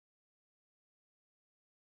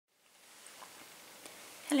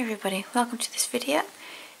Hello everybody, welcome to this video.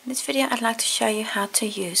 In this video I'd like to show you how to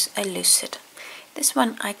use a lucet. This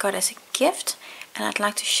one I got as a gift and I'd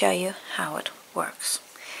like to show you how it works.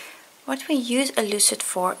 What we use a lucet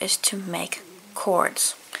for is to make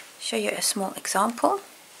cords. Show you a small example.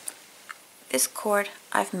 This cord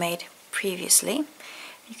I've made previously.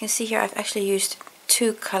 You can see here I've actually used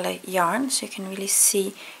two color yarn so you can really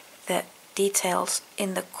see the details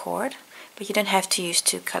in the cord. But you don't have to use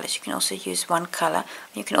two colors, you can also use one color.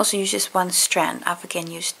 You can also use just one strand. I've again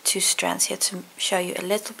used two strands here to show you a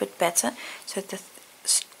little bit better so that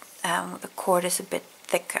the cord is a bit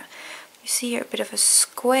thicker. You see here a bit of a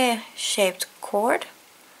square shaped cord.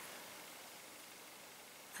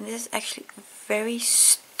 And this is actually very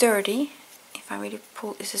sturdy. If I really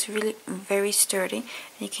pull, this is really very sturdy. And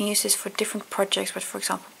you can use this for different projects, but for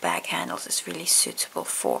example bag handles is really suitable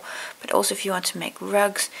for. But also if you want to make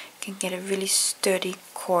rugs, you can get a really sturdy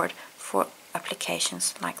cord for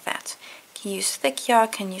applications like that. You can use thick yarn,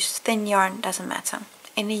 can use thin yarn, doesn't matter.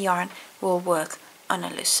 Any yarn will work on a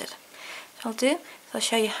lucet. So I'll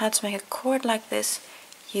show you how to make a cord like this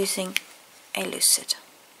using a lucet.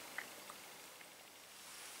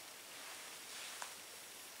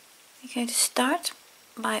 You're going to start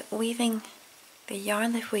by weaving the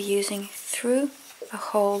yarn that we're using through the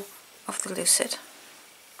hole of the lucet.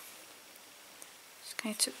 Just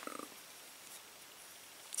going to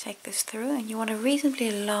take this through, and you want a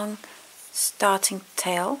reasonably long starting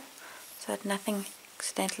tail so that nothing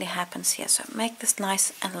accidentally happens here. So make this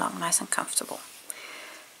nice and long, nice and comfortable.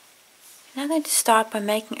 Now I'm going to start by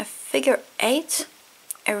making a figure 8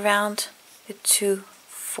 around the two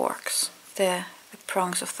forks, the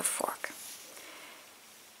prongs of the fork.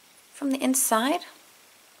 From the inside,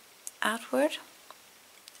 outward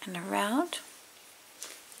and around,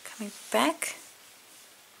 coming back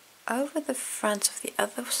over the front of the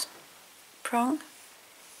other prong,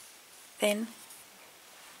 then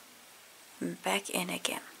back in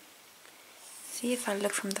again. See, if I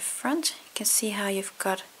look from the front, you can see how you've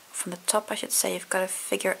got, from the top I should say, you've got a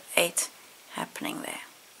figure 8 happening there.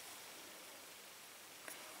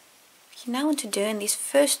 What you now want to do, and these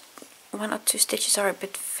first one or two stitches are a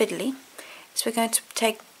bit fiddly, is we're going to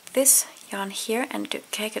take this yarn here and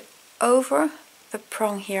take it over the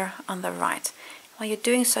prong here on the right. While you're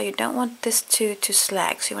doing so, you don't want this to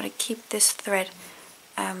slag, so you want to keep this thread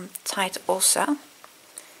tight also.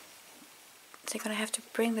 So you're going to have to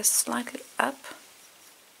bring this slightly up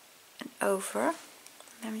and over. And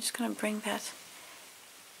then I'm just going to bring that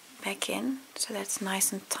back in so that's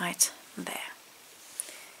nice and tight there.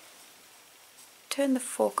 Turn the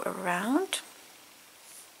fork around,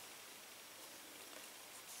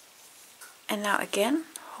 and now again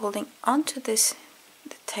holding onto this,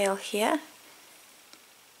 the tail here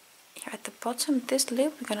at the bottom, this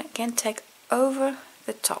loop we're going to again take over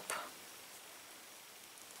the top.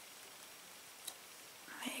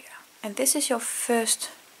 There you go. And this is your first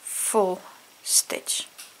full stitch.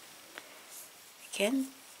 Again,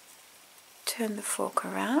 turn the fork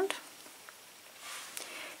around.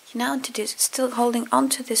 You now want to do, still holding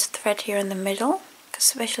onto this thread here in the middle, because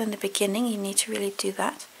especially in the beginning you need to really do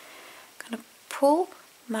that. I'm going to pull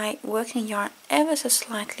my working yarn ever so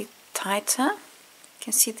slightly tighter. You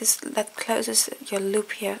can see this, that closes your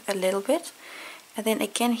loop here a little bit. And then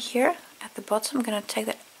again here at the bottom I'm going to take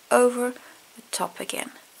that over the top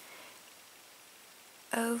again.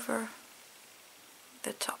 Over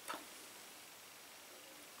the top.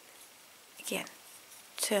 Again,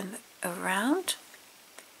 turn it around.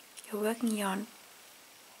 Your working yarn,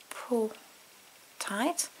 pull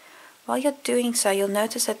tight. While you're doing so, you'll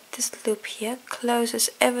notice that this loop here closes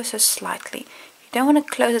ever so slightly. You don't want to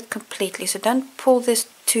close it completely, so don't pull this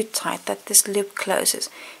too tight that this loop closes.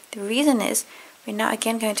 The reason is we're now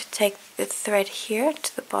again going to take the thread here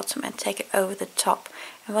to the bottom and take it over the top.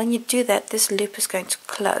 And when you do that, this loop is going to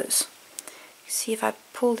close. You see, if I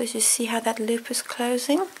pull this, you see how that loop is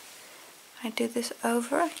closing? I do this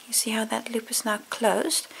over, you see how that loop is now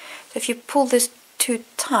closed. So if you pull this too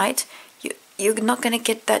tight, you're not going to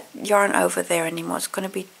get that yarn over there anymore. It's going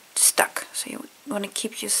to be stuck. So you want to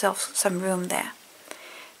keep yourself some room there.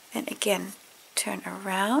 Then again, turn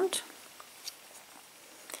around.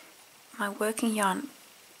 My working yarn,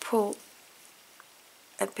 pull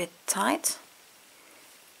a bit tight.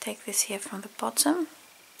 Take this here from the bottom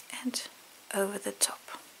and over the top.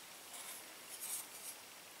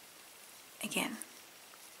 Again,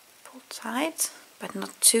 pull tight, but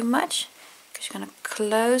not too much, because you're going to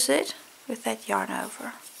close it with that yarn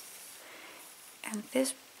over. And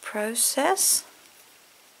this process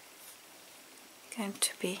is going to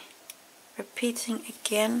be repeating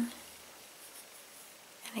again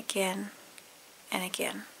and again and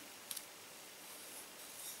again.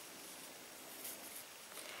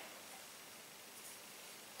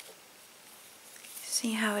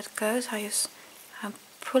 See how it goes, how I'm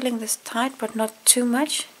pulling this tight but not too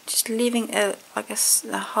much, just leaving like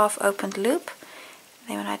a half opened loop.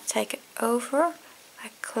 Then when I take it over, I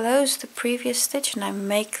close the previous stitch and I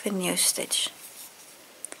make the new stitch.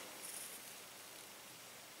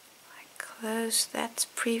 I close that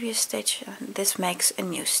previous stitch and this makes a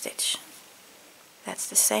new stitch. That's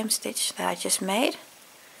the same stitch that I just made.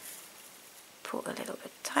 Pull a little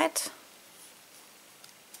bit tight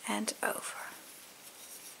and over.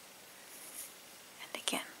 And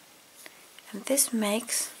again. And this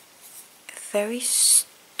makes a very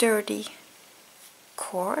sturdy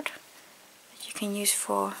cord that you can use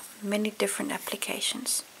for many different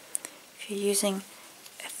applications. If you're using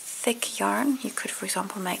a thick yarn, you could, for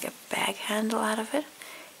example, make a bag handle out of it.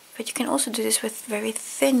 But you can also do this with very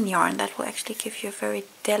thin yarn that will actually give you a very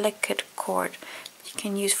delicate cord that you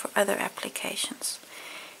can use for other applications.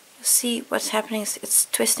 You'll see what's happening is it's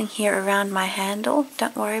twisting here around my handle.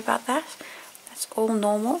 Don't worry about that. That's all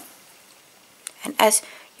normal. And as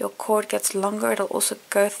your cord gets longer, it'll also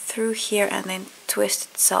go through here and then twist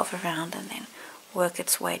itself around and then work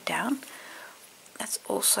its way down. That's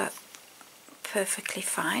also perfectly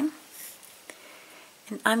fine.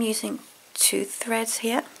 And I'm using 2 threads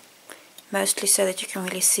here, mostly so that you can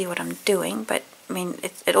really see what I'm doing, but I mean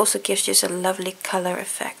it also gives you a lovely color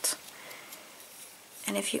effect.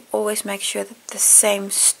 And if you always make sure that the same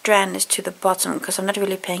strand is to the bottom, because I'm not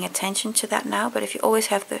really paying attention to that now, but if you always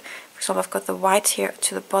have the, for example, I've got the white here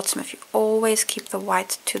to the bottom, if you always keep the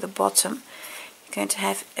white to the bottom, you're going to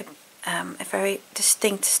have a very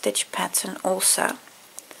distinct stitch pattern also.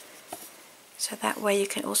 So that way you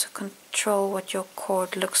can also control what your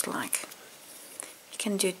cord looks like. You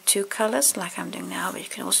can do 2 colors like I'm doing now, but you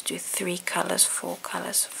can also do 3 colors, 4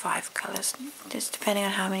 colors, 5 colors, just depending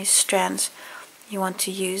on how many strands you want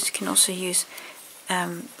to use. You can also use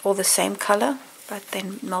all the same color, but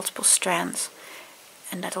then multiple strands,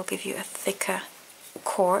 and that'll give you a thicker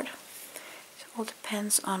cord. So it all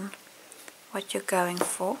depends on what you're going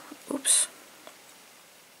for. Oops,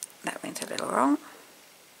 that went a little wrong.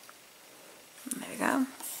 There we go.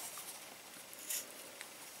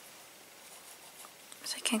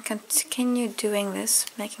 So you can continue doing this,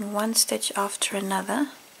 making 1 stitch after another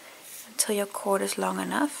until your cord is long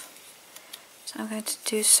enough. So I'm going to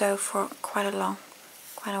do so for quite a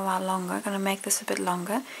while longer. I'm going to make this a bit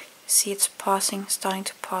longer. You see it's starting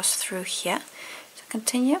to pass through here. So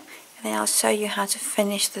continue, and then I'll show you how to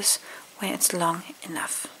finish this when it's long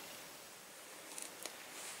enough.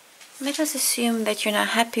 Let us assume that you're now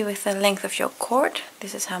happy with the length of your cord.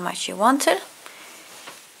 This is how much you want it.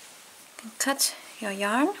 You can cut your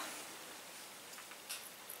yarn.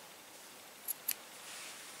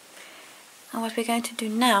 And what we're going to do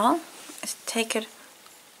now is take it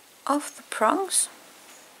off the prongs.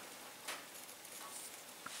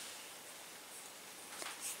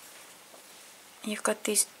 You've got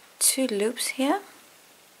these 2 loops here,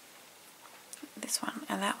 this one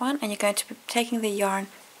and that one, and you're going to be taking the yarn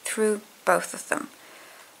through both of them.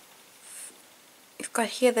 You've got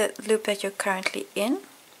here the loop that you're currently in.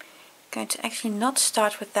 You're going to actually not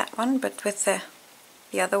start with that one, but with the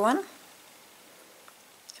other one.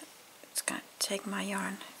 So it's going to take my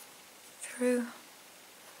yarn through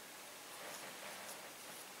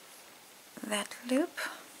that loop,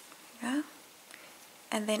 yeah,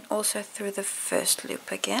 and then also through the first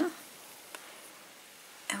loop again.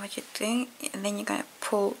 And what you're doing, and then you're going to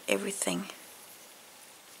pull everything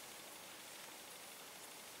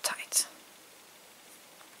tight,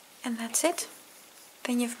 and that's it.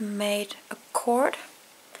 Then you've made a cord,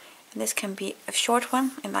 and this can be a short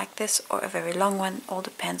one and like this, or a very long one, all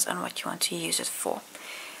depends on what you want to use it for.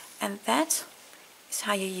 And that is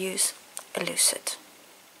how you use a lucet.